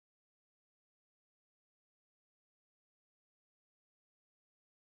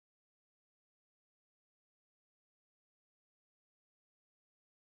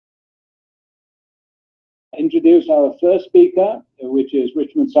introduce our first speaker, which is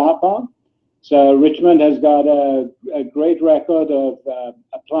Richmond Sarpong. So Richmond has got a great record of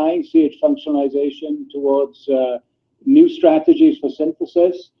applying CH functionalization towards new strategies for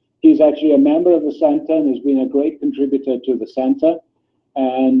synthesis. He's actually a member of the center and has been a great contributor to the center.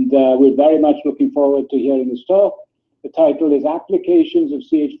 And we're very much looking forward to hearing his talk. The title is Applications of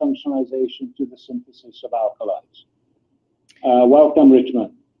CH Functionalization to the Synthesis of Alkaloids. Welcome,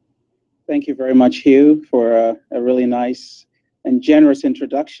 Richmond. Thank you very much, Hugh, for a really nice and generous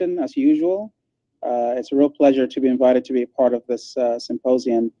introduction, as usual. It's a real pleasure to be invited to be a part of this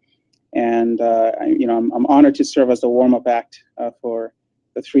symposium. And I'm honored to serve as the warm-up act for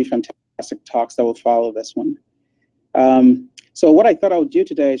the three fantastic talks that will follow this one. So what I thought I would do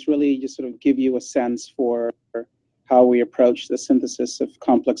today is really just sort of give you a sense for how we approach the synthesis of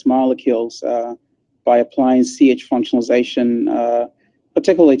complex molecules by applying CH functionalization,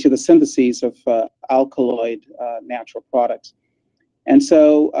 particularly to the syntheses of alkaloid natural products. And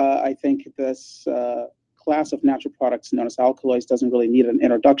so I think this class of natural products known as alkaloids doesn't really need an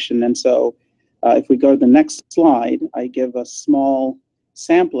introduction. And so if we go to the next slide, I give a small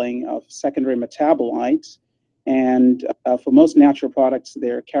sampling of secondary metabolites. And for most natural products,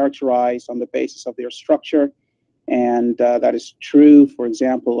 they're characterized on the basis of their structure. And that is true, for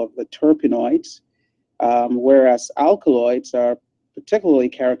example, of the terpenoids, whereas alkaloids are particularly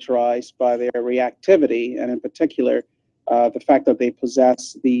characterized by their reactivity, and in particular, the fact that they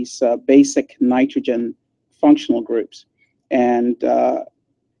possess these basic nitrogen functional groups. And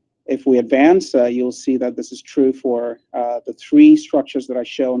if we advance, you'll see that this is true for the three structures that I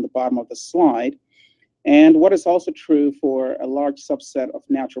show on the bottom of the slide. And what is also true for a large subset of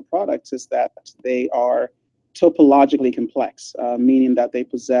natural products is that they are topologically complex, meaning that they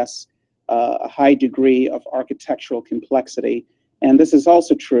possess a high degree of architectural complexity. And this is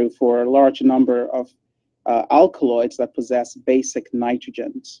also true for a large number of alkaloids that possess basic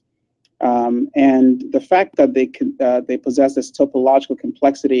nitrogens. And the fact that they possess this topological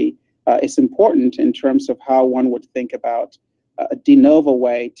complexity is important in terms of how one would think about a de novo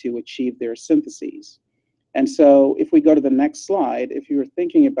way to achieve their syntheses. And so if we go to the next slide, if you're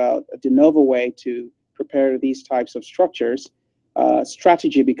thinking about a de novo way to prepare these types of structures,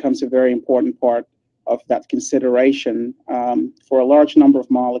 strategy becomes a very important part of that consideration. For a large number of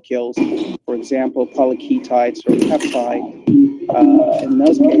molecules, for example, polyketides or peptide, in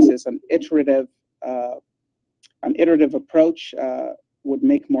those cases, an iterative approach would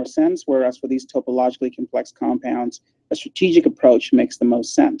make more sense, whereas for these topologically complex compounds, a strategic approach makes the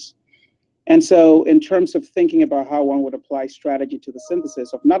most sense. And so in terms of thinking about how one would apply strategy to the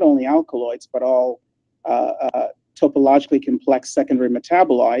synthesis of not only alkaloids, but all topologically complex secondary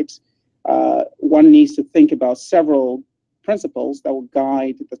metabolites, one needs to think about several principles that will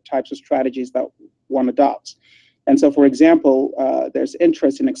guide the types of strategies that one adopts. And so, for example, there's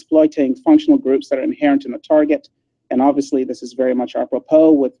interest in exploiting functional groups that are inherent in a target. And obviously, this is very much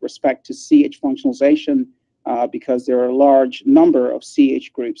apropos with respect to CH functionalization, because there are a large number of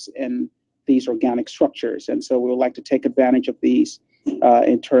CH groups in these organic structures. And so we would like to take advantage of these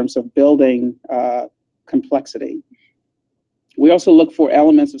in terms of building complexity. We also look for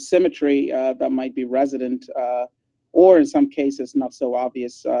elements of symmetry that might be resident or in some cases not so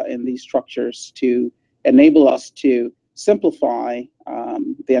obvious in these structures to enable us to simplify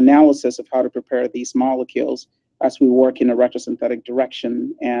the analysis of how to prepare these molecules as we work in a retrosynthetic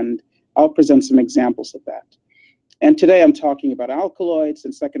direction. And I'll present some examples of that. And today I'm talking about alkaloids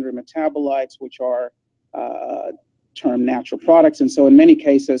and secondary metabolites, which are termed natural products. And so in many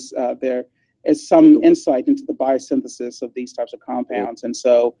cases, there is some insight into the biosynthesis of these types of compounds. And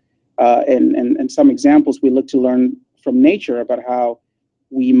so in some examples, we look to learn from nature about how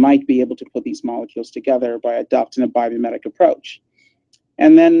we might be able to put these molecules together by adopting a biomimetic approach.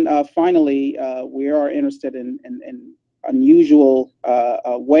 And then finally, we are interested in unusual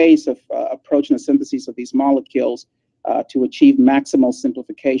ways of approaching the synthesis of these molecules to achieve maximal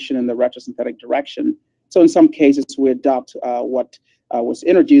simplification in the retrosynthetic direction. So in some cases, we adopt what was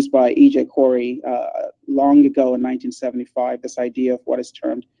introduced by E.J. Corey long ago in 1975, this idea of what is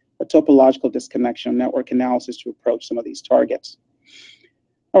termed a topological disconnection network analysis to approach some of these targets.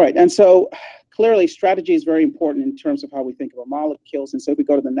 All right, and so clearly strategy is very important in terms of how we think about molecules. And so if we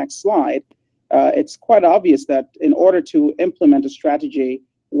go to the next slide, it's quite obvious that in order to implement a strategy,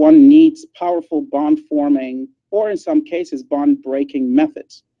 one needs powerful bond-forming, or in some cases, bond-breaking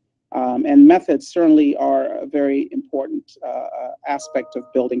methods. And methods certainly are a very important aspect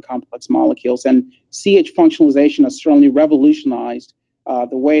of building complex molecules. And CH functionalization has certainly revolutionized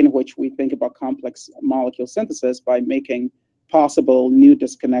the way in which we think about complex molecule synthesis by making possible new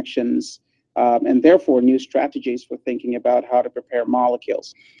disconnections and therefore new strategies for thinking about how to prepare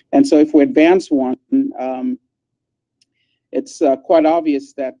molecules. And so if we advance one, it's quite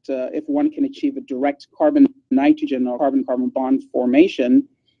obvious that if one can achieve a direct carbon-nitrogen or carbon-carbon bond formation,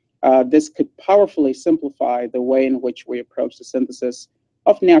 this could powerfully simplify the way in which we approach the synthesis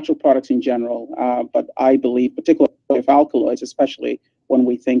of natural products in general, but I believe particularly of alkaloids, especially when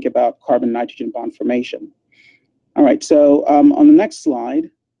we think about carbon-nitrogen bond formation. All right, so on the next slide,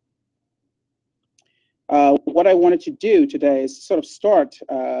 what I wanted to do today is sort of start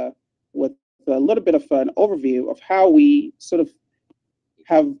with a little bit of an overview of how we sort of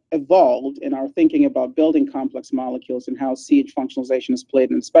have evolved in our thinking about building complex molecules and how CH functionalization has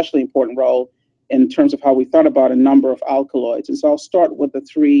played an especially important role in terms of how we thought about a number of alkaloids. And so I'll start with the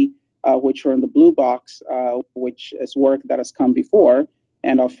three which are in the blue box, which is work that has come before,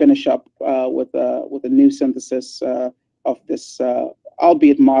 and I'll finish up with a new synthesis of this,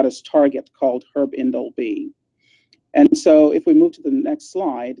 albeit modest, target called Herb-Indole B. And so if we move to the next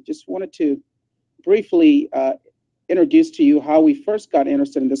slide, just wanted to briefly introduce to you how we first got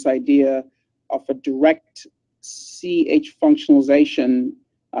interested in this idea of a direct CH functionalization,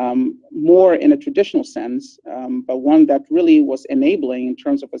 more in a traditional sense, but one that really was enabling in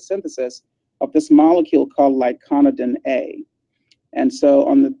terms of a synthesis of this molecule called liconidin A. And so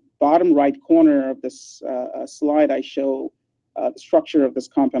on the bottom right corner of this slide, I show the structure of this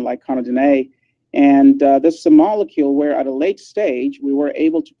compound liconidin A. And this is a molecule where at a late stage, we were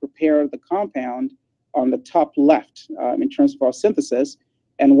able to prepare the compound on the top left in terms of our synthesis.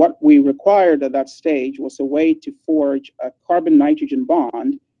 And what we required at that stage was a way to forge a carbon-nitrogen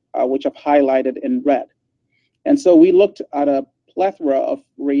bond, which I've highlighted in red. And so we looked at a plethora of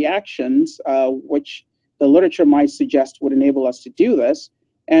reactions, which the literature might suggest would enable us to do this.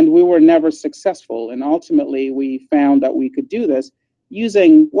 And we were never successful. And ultimately, we found that we could do this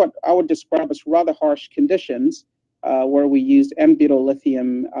using what I would describe as rather harsh conditions, where we used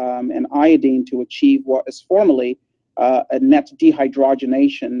N-butyllithium and iodine to achieve what is formally a net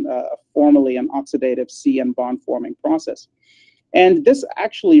dehydrogenation, formally an oxidative CN bond forming process. And this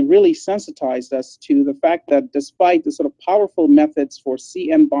actually really sensitized us to the fact that despite the sort of powerful methods for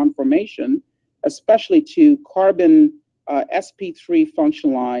CN bond formation, especially to carbon sp3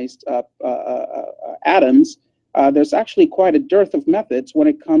 functionalized atoms, there's actually quite a dearth of methods when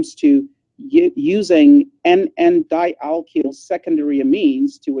it comes to using N-dialkyl secondary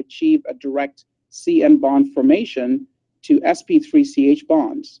amines to achieve a direct CN bond formation to sp3-CH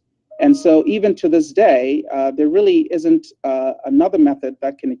bonds. And so even to this day, there really isn't another method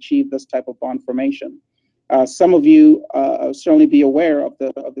that can achieve this type of bond formation. Some of you certainly be aware of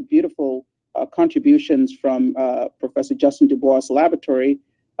the beautiful contributions from Professor Justin Dubois' laboratory,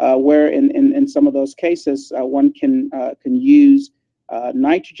 where in some of those cases, one can use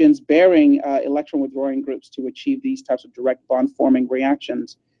nitrogens bearing electron withdrawing groups to achieve these types of direct bond forming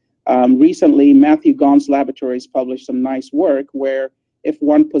reactions. Recently, Matthew Gaughan's laboratories published some nice work where if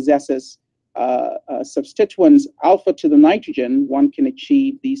one possesses substituents alpha to the nitrogen, one can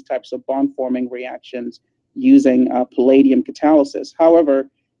achieve these types of bond forming reactions using palladium catalysis. However,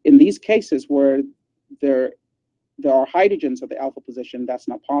 in these cases where there are hydrogens at the alpha position, that's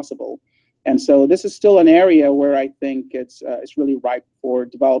not possible. And so this is still an area where I think it's really ripe for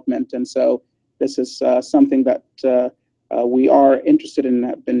development. And so this is something that we are interested in and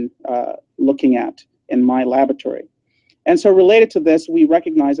have been looking at in my laboratory. And so related to this, we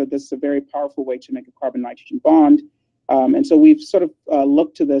recognize that this is a very powerful way to make a carbon-nitrogen bond. And so we've sort of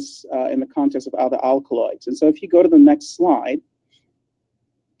looked to this in the context of other alkaloids. And so if you go to the next slide,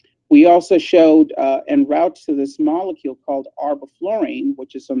 we also showed en route to this molecule called arbofluorine,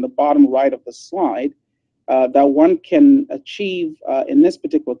 which is on the bottom right of the slide, that one can achieve, in this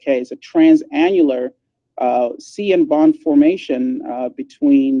particular case, a transannular CN bond formation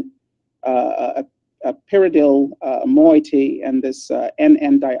between a pyridyl moiety and this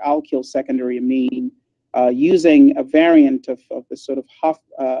N-dialkyl secondary amine using a variant of the sort of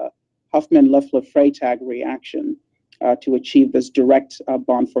Huffman-Leffler-Freytag reaction to achieve this direct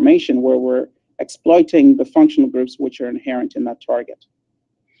bond formation where we're exploiting the functional groups which are inherent in that target.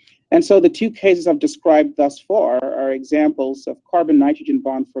 And so the two cases I've described thus far are examples of carbon-nitrogen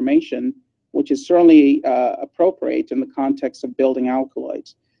bond formation, which is certainly appropriate in the context of building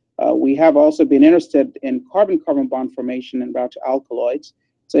alkaloids. We have also been interested in carbon-carbon bond formation en route to alkaloids.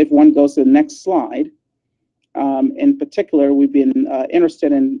 So if one goes to the next slide, in particular, we've been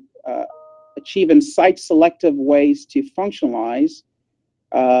interested in achieving site-selective ways to functionalize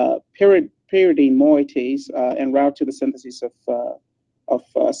pyridine moieties en route to the synthesis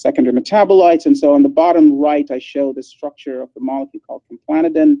of secondary metabolites. And so on the bottom right, I show the structure of the molecule called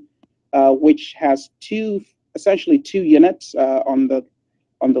complanidin. which has essentially two units on the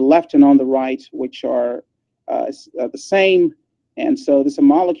left and on the right, which are the same. And so this is a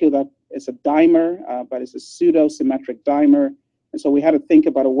molecule that is a dimer, but it's a pseudo-symmetric dimer. And so we had to think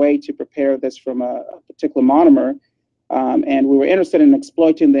about a way to prepare this from a particular monomer. And we were interested in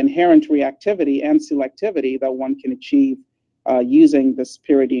exploiting the inherent reactivity and selectivity that one can achieve using this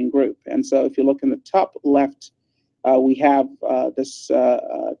pyridine group. And so if you look in the top left, we have this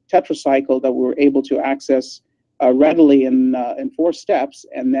tetracycle that we were able to access readily in 4 steps,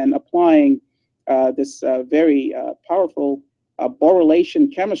 and then applying this very powerful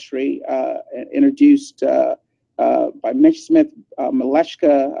borylation chemistry introduced by Mitch Smith,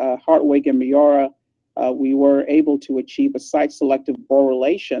 Maleshka, Hartwig, and Miura. We were able to achieve a site-selective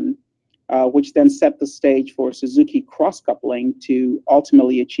borylation, which then set the stage for Suzuki cross-coupling to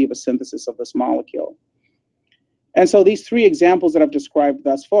ultimately achieve a synthesis of this molecule. And so these 3 examples that I've described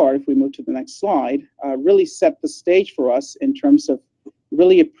thus far, if we move to the next slide, really set the stage for us in terms of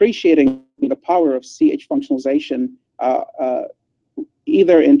really appreciating the power of CH functionalization,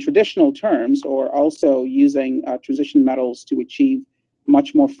 either in traditional terms or also using transition metals to achieve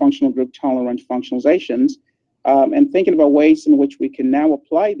much more functional group tolerant functionalizations, and thinking about ways in which we can now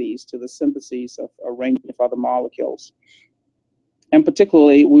apply these to the syntheses of a range of other molecules. And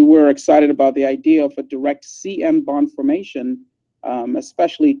particularly, we were excited about the idea of a direct CN bond formation,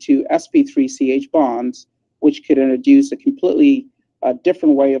 especially to sp3CH bonds, which could introduce a completely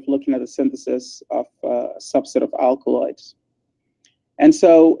different way of looking at the synthesis of a subset of alkaloids. And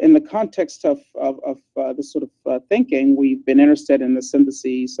so in the context of this sort of thinking, we've been interested in the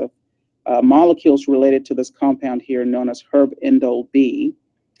syntheses of molecules related to this compound here known as herb-indole B.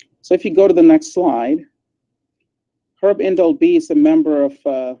 So if you go to the next slide, herb-indole B is a member of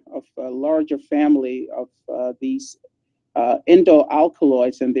a larger family of these indole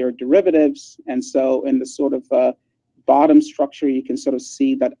alkaloids and their derivatives. And so in the sort of bottom structure, you can sort of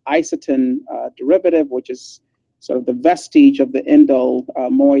see that isotin derivative, which is sort of the vestige of the indole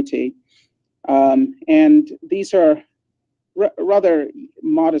moiety. And these are rather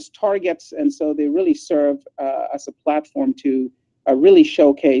modest targets, and so they really serve as a platform to really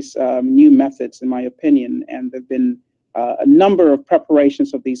showcase new methods, in my opinion. And there have been a number of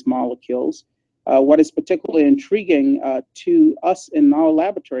preparations of these molecules. What is particularly intriguing to us in our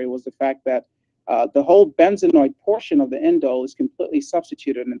laboratory was the fact that the whole benzenoid portion of the indole is completely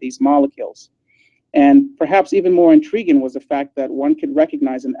substituted in these molecules. And perhaps even more intriguing was the fact that one could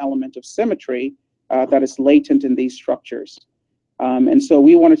recognize an element of symmetry that is latent in these structures. And so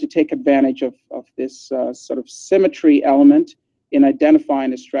we wanted to take advantage of this sort of symmetry element in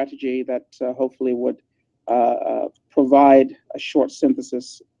identifying a strategy that hopefully would provide a short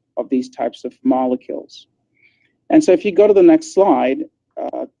synthesis of these types of molecules. And so if you go to the next slide,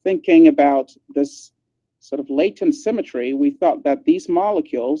 thinking about this sort of latent symmetry, we thought that these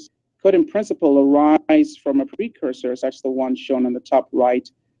molecules could in principle arise from a precursor, such as the one shown on the top right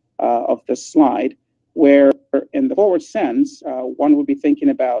of this slide, where in the forward sense, one would be thinking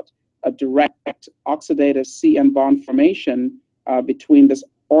about a direct oxidative CN bond formation between this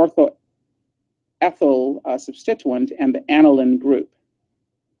orthoethyl substituent and the aniline group.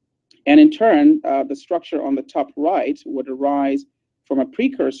 And in turn, the structure on the top right would arise from a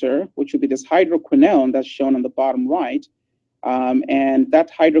precursor, which would be this hydroquinone that's shown on the bottom right, and that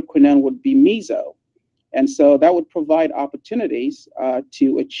hydroquinone would be meso. And so that would provide opportunities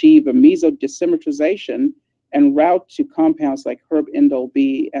to achieve a meso-disymmetrization and route to compounds like herb-indole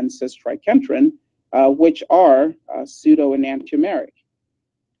B and cis-trikentrin, which are pseudo-enantiomeric.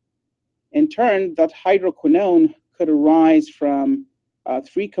 In turn, that hydroquinone could arise from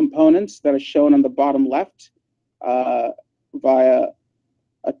 3 components that are shown on the bottom left via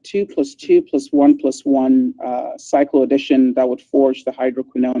a 2 + 2 + 1 + 1 cycloaddition that would forge the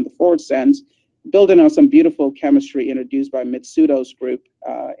hydroquinone in the forward sense, building on some beautiful chemistry introduced by Mitsudo's group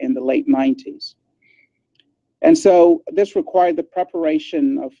in the late 90s. And so this required the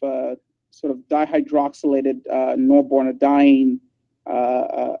preparation of sort of dihydroxylated norbornadiene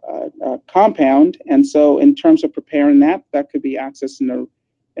compound. And so in terms of preparing that, that could be accessed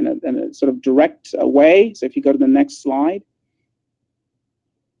in a sort of direct way. So if you go to the next slide,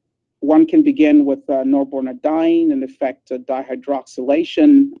 one can begin with norbornadiene and effect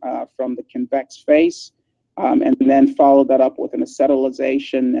dihydroxylation from the convex face, and then follow that up with an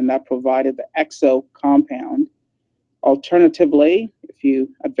acetylization, and that provided the exo compound. Alternatively, if you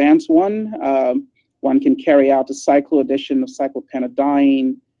advance one can carry out a cycloaddition of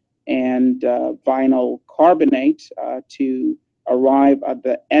cyclopentadiene and vinyl carbonate to arrive at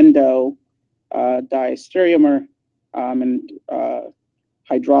the endo diastereomer and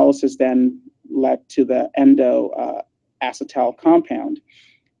hydrolysis then led to the endo-acetal compound.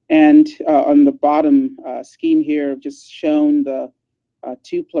 And on the bottom scheme here, I've just shown the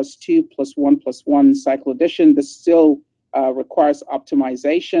 2 + 2 + 1 + 1 cycle addition. This still requires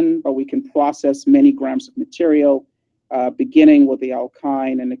optimization, but we can process many grams of material, beginning with the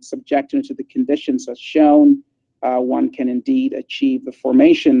alkyne, and it's subjected to the conditions as shown. One can indeed achieve the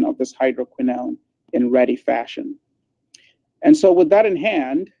formation of this hydroquinone in ready fashion. And so with that in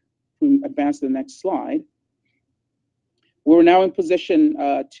hand, we advance to the next slide. We're now in position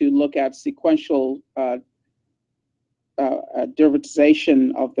to look at sequential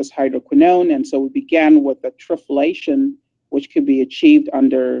derivatization of this hydroquinone. And so we began with the triflation, which could be achieved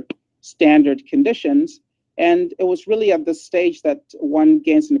under standard conditions. And it was really at this stage that one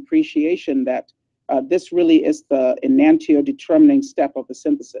gains an appreciation that this really is the enantiomer determining step of the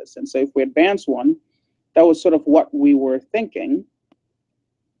synthesis. And so if we advance one, that was sort of what we were thinking.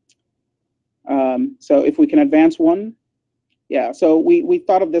 So if we can advance one, yeah, so we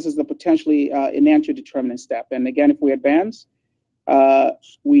thought of this as the potentially enantiomer determinant step. And again, if we advance,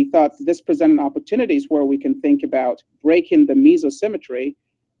 we thought this presented opportunities where we can think about breaking the mesosymmetry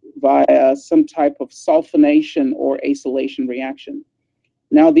via some type of sulfonation or acylation reaction.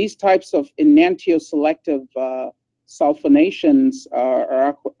 Now, these types of enantioselective sulfonations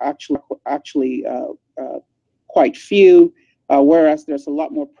are actually quite few, whereas there's a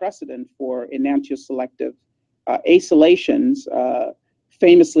lot more precedent for enantioselective acylations,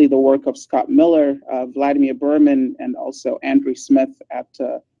 famously the work of Scott Miller, Vladimir Berman, and also Andrew Smith at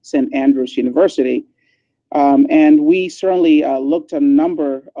St. Andrews University. And we certainly looked at a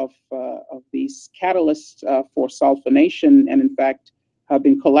number of these catalysts for sulfonation, and in fact have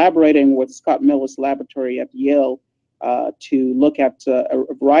been collaborating with Scott Miller's laboratory at Yale to look at a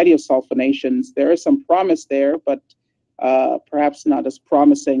variety of sulfonations. There is some promise there, but perhaps not as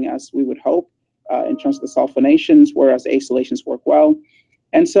promising as we would hope in terms of the sulfonations, whereas acylations work well.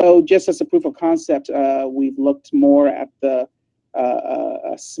 And so just as a proof of concept, we've looked more at the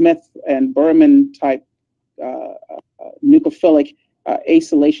Smith and Berman type nucleophilic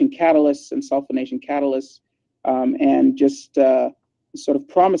acylation catalysts and sulfonation catalysts, and just sort of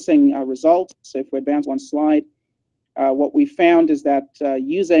promising results. So if we advance one slide, what we found is that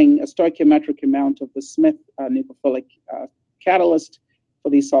using a stoichiometric amount of the Smith nucleophilic catalyst for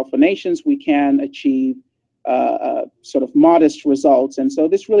these sulfonations, we can achieve sort of modest results. And so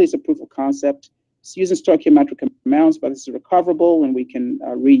this really is a proof of concept. It's using stoichiometric amounts, but this is recoverable and we can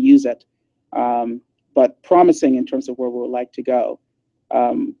reuse it. But promising in terms of where we would like to go.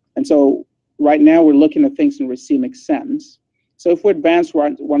 And so right now we're looking at things in racemic sense. So if we advance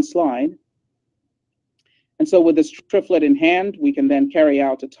one slide, and so with this triplet in hand, we can then carry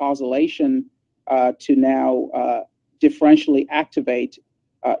out a tosylation to now differentially activate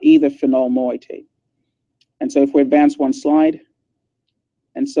either phenol moiety. And so if we advance one slide,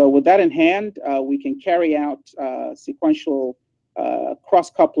 and so with that in hand, we can carry out sequential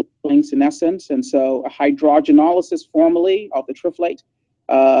cross-couplings in essence. And so a hydrogenolysis formally of the triplet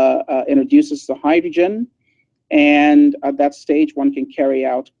introduces the hydrogen. And at that stage, one can carry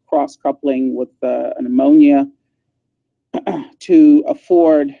out cross-coupling with an ammonia to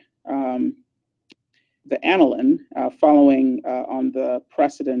afford the aniline, following on the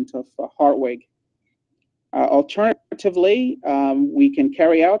precedent of Hartwig. Alternatively, we can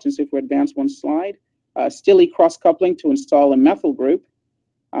carry out, and so if we advance one slide, Stille cross-coupling to install a methyl group,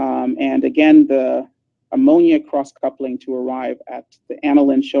 and again, the ammonia cross-coupling to arrive at the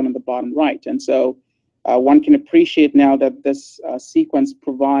aniline shown on the bottom right. And so one can appreciate now that this sequence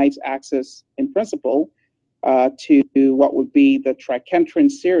provides access, in principle, to what would be the trikentrin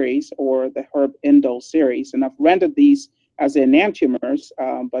series or the herb-indole series. And I've rendered these as enantiomers,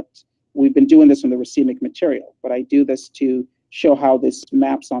 but we've been doing this on the racemic material. But I do this to show how this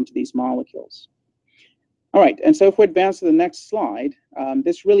maps onto these molecules. All right, and so if we advance to the next slide,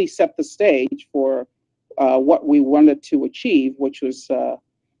 this really set the stage for what we wanted to achieve, which was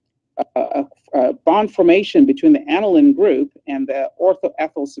a bond formation between the aniline group and the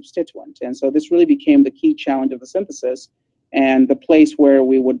orthoethyl substituent. And so this really became the key challenge of the synthesis and the place where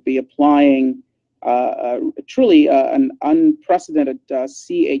we would be applying truly an unprecedented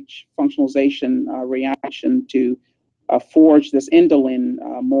CH functionalization reaction to forge this indolene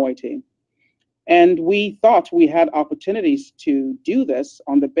moiety. And we thought we had opportunities to do this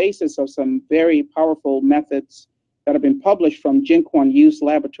on the basis of some very powerful methods that have been published from Jin-Kwon Yu's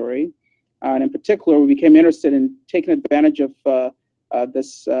laboratory. And in particular, we became interested in taking advantage of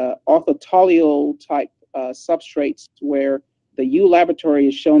this orthotoluol type substrates, where the Yu laboratory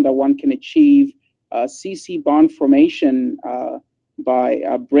has shown that one can achieve CC bond formation by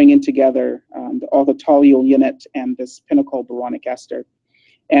bringing together the orthotoluene unit and this pinnacle boronic ester.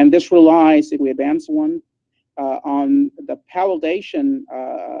 And this relies, if we advance one, on the palidation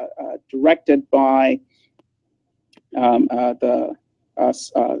directed by the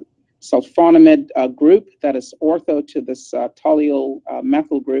sulfonamide group that is ortho to this toluene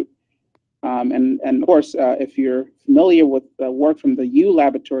methyl group. And of course, if you're familiar with the work from the U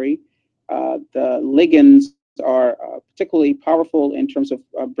laboratory, the ligands are particularly powerful in terms of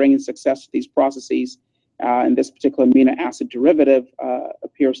bringing success to these processes. And this particular amino acid derivative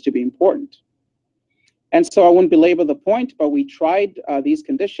appears to be important. And so I won't belabor the point, but we tried these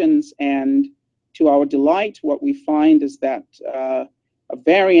conditions, and to our delight, what we find is that a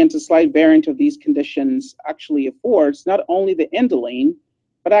slight variant of these conditions actually affords not only the indolene,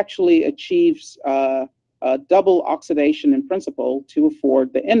 but actually achieves a double oxidation in principle to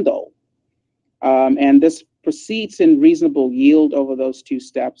afford the indole. And this proceeds in reasonable yield over those two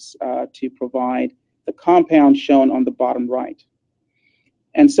steps to provide the compound shown on the bottom right.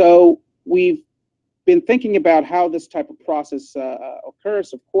 And so we've been thinking about how this type of process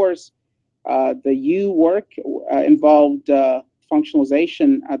occurs. Of course, the U work involved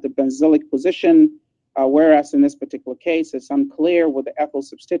functionalization at the benzylic position, whereas in this particular case, it's unclear with the ethyl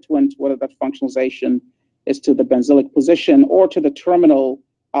substituent whether that functionalization is to the benzylic position or to the terminal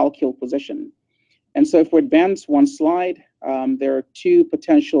alkyl position. And so if we advance one slide, there are two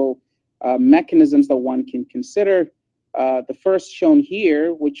potential mechanisms that one can consider. The first shown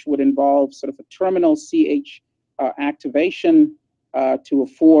here, which would involve sort of a terminal CH activation to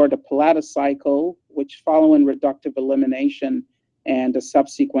afford a Pilatus cycle, which following reductive elimination and a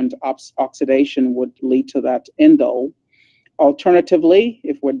subsequent oxidation would lead to that indole. Alternatively,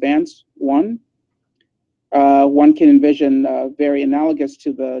 if we advance one can envision very analogous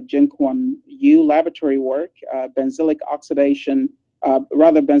to the Jinquan U laboratory work, benzylic oxidation,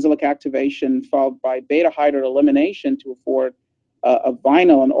 benzylic activation followed by beta hydride elimination to afford an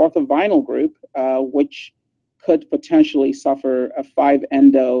orthovinyl group, which could potentially suffer a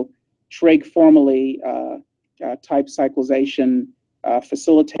 5-endo trig formally type cyclization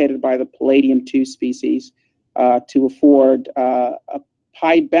facilitated by the palladium-2 species to afford a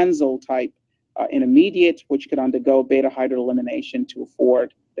pi benzyl type intermediate, which could undergo beta hydride elimination to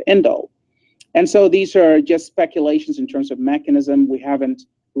afford the indole. And so these are just speculations in terms of mechanism. We haven't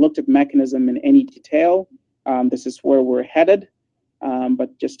looked at mechanism in any detail. This is where we're headed.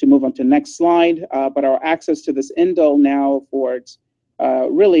 But just to move on to the next slide, but our access to this indole now affords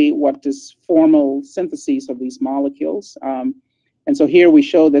really what is formal syntheses of these molecules. And so here we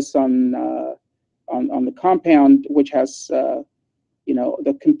show this on the compound, which has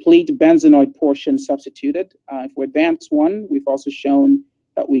the complete benzenoid portion substituted. If we advance one, we've also shown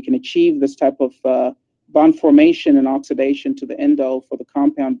that we can achieve this type of bond formation and oxidation to the indole for the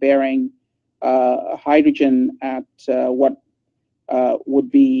compound bearing hydrogen at what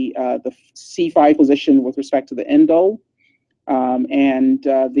would be the C5 position with respect to the indole.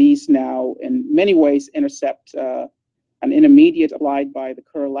 These now, in many ways, intercept an intermediate applied by the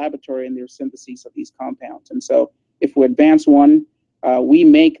Kerr laboratory in their syntheses of these compounds. And so if we advance one, we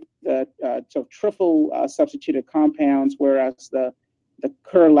make the sort of triple substituted compounds, whereas the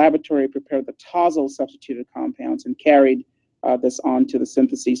Kerr laboratory prepared the tosyl substituted compounds and carried this on to the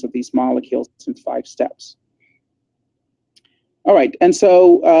syntheses of these molecules in 5 steps. All right, and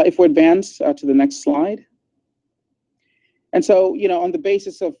so if we advance to the next slide. And so, on the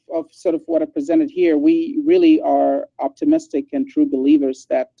basis of sort of what I presented here, we really are optimistic and true believers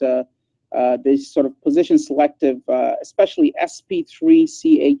that these sort of position selective, especially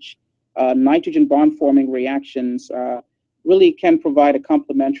sp3ch nitrogen bond forming reactions really can provide a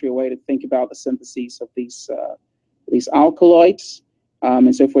complementary way to think about the syntheses of these alkaloids.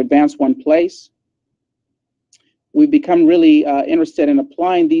 And so if we advance one place, we become really interested in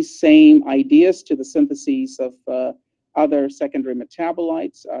applying these same ideas to the syntheses of other secondary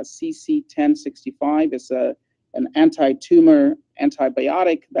metabolites. CC1065 is an anti-tumor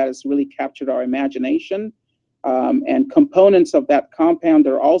antibiotic that has really captured our imagination. And components of that compound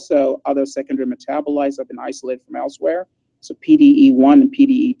are also other secondary metabolites that have been isolated from elsewhere, so PDE1 and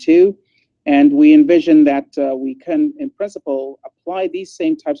PDE2. And we envision that we can, in principle, apply these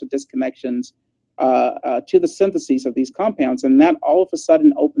same types of disconnections to the syntheses of these compounds, and that all of a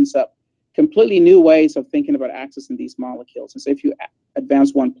sudden opens up completely new ways of thinking about accessing these molecules. And so if you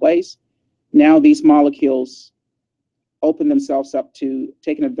advance one place, now these molecules open themselves up to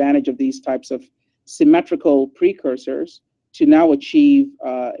taking advantage of these types of symmetrical precursors to now achieve,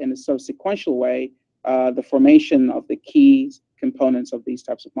 in a sort of sequential way, the formation of the key components of these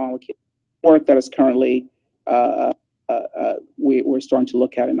types of molecules. Work that is currently we're starting to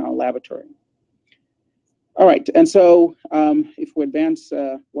look at in our laboratory. All right, and so if we advance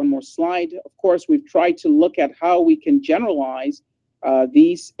one more slide, of course, we've tried to look at how we can generalize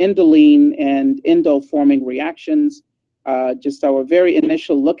these indoline and indole-forming reactions. Just our very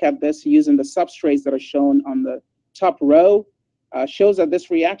initial look at this using the substrates that are shown on the top row shows that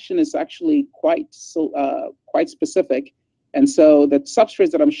this reaction is actually quite specific. And so the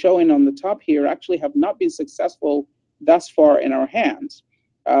substrates that I'm showing on the top here actually have not been successful thus far in our hands,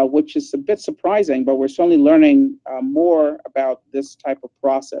 which is a bit surprising, but we're certainly learning more about this type of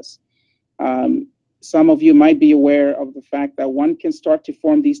process. Some of you might be aware of the fact that one can start to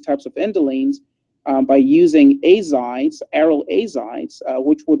form these types of indolines by using azides, aryl azides,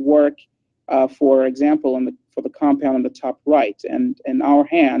 which would work, for example, for the compound on the top right. And in our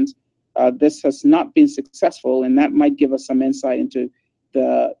hands, this has not been successful, and that might give us some insight into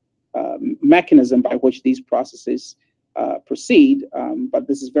the mechanism by which these processes proceed, but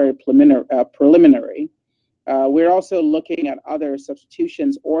this is very preliminary. We're also looking at other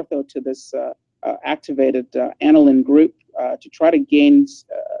substitutions ortho to this activated aniline group to try to gain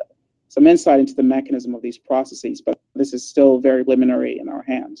some insight into the mechanism of these processes, but this is still very preliminary in our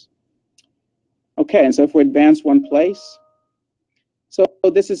hands. Okay, and so if we advance one place. So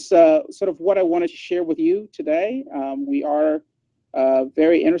this is sort of what I wanted to share with you today. We are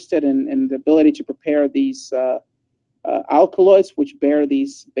very interested in the ability to prepare these alkaloids, which bear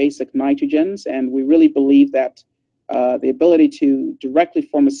these basic nitrogens, and we really believe that the ability to directly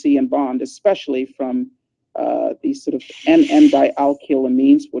form a CN bond, especially from these sort of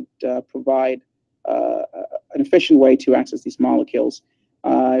N-dialkylamines, would provide an efficient way to access these molecules.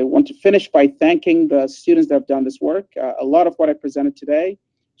 I want to finish by thanking the students that have done this work. A lot of what I presented today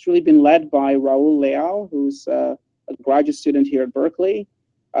has really been led by Raul Leal, who's a graduate student here at Berkeley.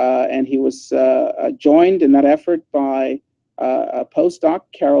 And he was joined in that effort by a postdoc,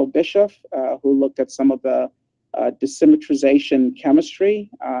 Carol Bischoff, who looked at some of the desymmetrization chemistry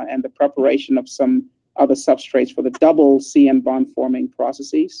and the preparation of some other substrates for the double CN bond forming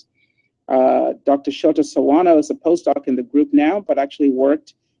processes. Dr. Shota Sawano is a postdoc in the group now, but actually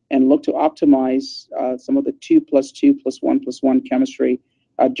worked and looked to optimize some of the 2+2+1+1 chemistry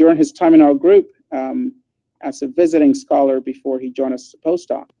during his time in our group as a visiting scholar before he joined us as a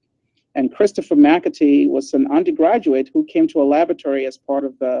postdoc. And Christopher McAtee was an undergraduate who came to a laboratory as part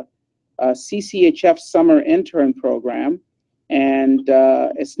of the CCHF summer intern program, and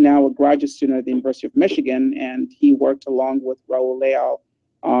is now a graduate student at the University of Michigan, and he worked along with Raul Leal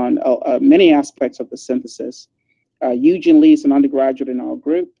on many aspects of the synthesis. Eugene Lee is an undergraduate in our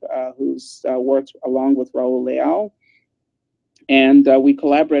group who's worked along with Raul Leal. And we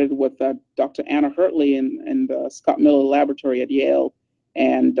collaborated with Dr. Anna Hurtley in the Scott Miller Laboratory at Yale,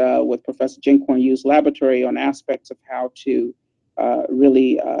 and with Professor Jinkwon Yu's laboratory on aspects of how to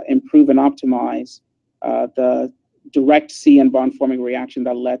really improve and optimize the direct CN bond forming reaction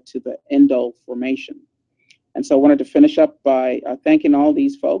that led to the indole formation. And so I wanted to finish up by thanking all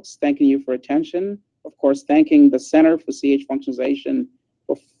these folks, thanking you for attention, of course, thanking the Center for CH Functionalization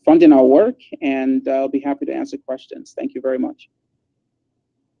for funding our work, and I'll be happy to answer questions. Thank you very much.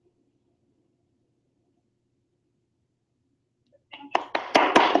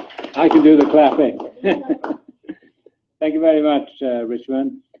 I can do the clapping. Thank you very much,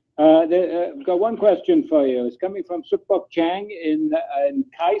 Richmond. I've got one question for you. It's coming from Supok Chang in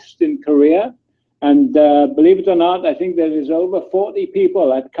KAIST in Korea. And believe it or not, I think there is over 40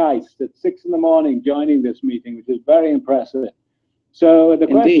 people at KAIST at 6 in the morning joining this meeting, which is very impressive. So the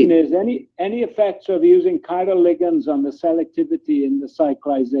question is, any effects of using chiral ligands on the selectivity in the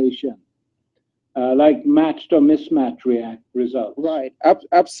cyclization, like matched or mismatched results? Right,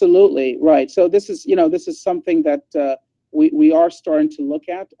 absolutely, right. So this is, this is something that we are starting to look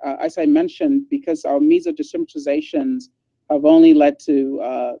at. As I mentioned, because our mesodesymmetrizations have only led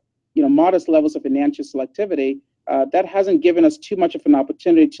to modest levels of enantiomer selectivity, that hasn't given us too much of an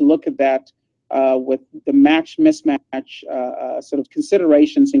opportunity to look at that with the match-mismatch sort of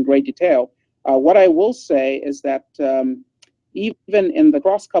considerations in great detail. What I will say is that even in the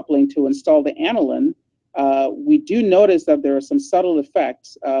cross-coupling to install the aniline, we do notice that there are some subtle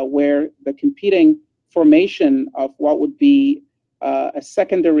effects where the competing formation of what would be a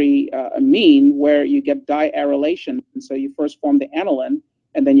secondary amine, where you get diarylation. And so you first form the aniline,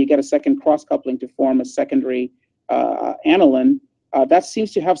 and then you get a second cross-coupling to form a secondary aniline. That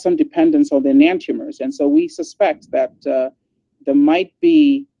seems to have some dependence on the enantiomers. And so we suspect that there might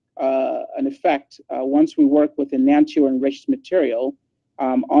be an effect once we work with enantiomer-enriched material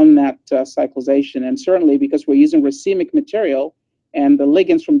on that cyclization. And certainly because we're using racemic material, And the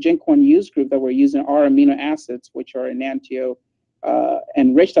ligands from Jink1 use group that we're using are amino acids, which are enantio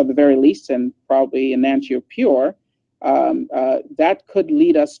enriched at the very least, and probably enantio pure. That could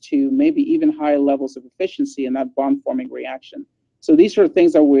lead us to maybe even higher levels of efficiency in that bond-forming reaction. So these are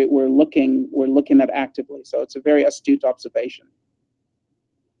things that we're looking at actively. So it's a very astute observation.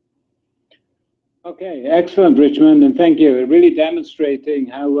 Okay, excellent, Richmond, and thank you. Really demonstrating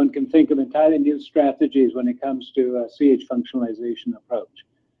how one can think of entirely new strategies when it comes to a CH functionalization approach.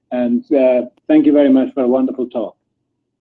 And thank you very much for a wonderful talk.